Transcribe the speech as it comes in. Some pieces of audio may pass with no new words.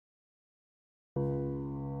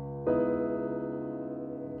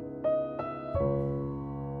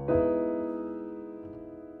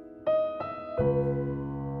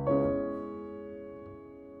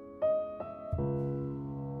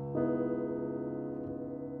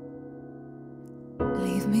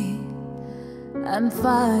I'm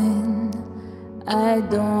fine. I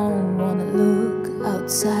don't wanna look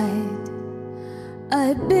outside.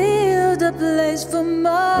 I build a place for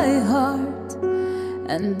my heart,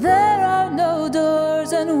 and there are no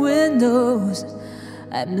doors and windows.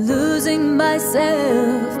 I'm losing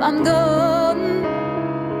myself, I'm gone.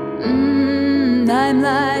 I'm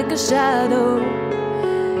like a shadow.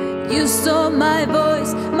 You saw my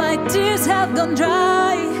voice, my tears have gone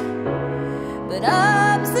dry, but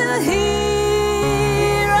I'm still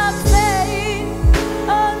here, I'm staying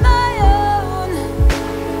on my own,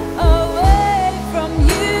 away from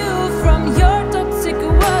you, from your toxic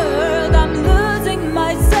world. I'm losing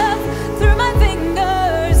myself through my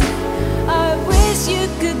fingers. I wish you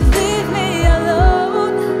could leave me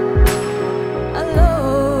alone, alone.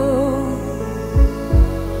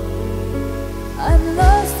 I'm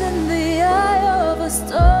lost in the eye of a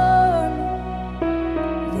storm.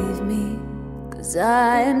 Leave me, 'cause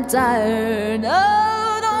I am tired.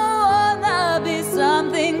 Oh, don't wanna be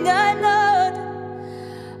something I'm not.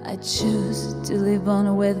 I choose to live on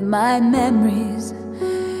with my memories.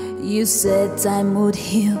 You said time would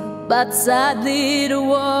heal, but sadly it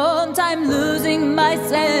won't. I'm losing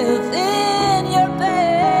myself in your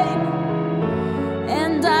pain,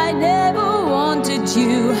 and I never wanted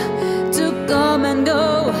you to come and go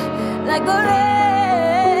like the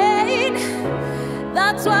rain.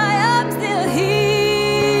 That's why I'm still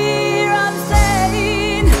here, I'm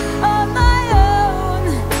staying on my own,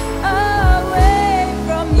 away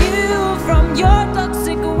from you, from your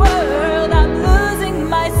toxic world. I'm losing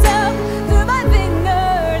myself through my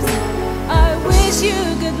fingers. I wish you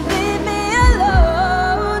could leave me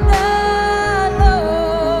alone,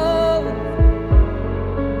 alone.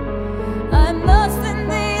 I'm lost in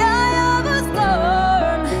the eye of a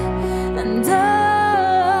storm, and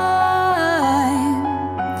I'm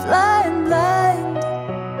flying blind,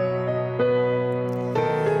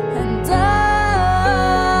 and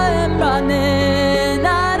I'm running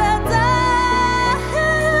out of time.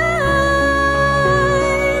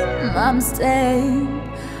 I'm staying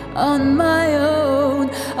on my own,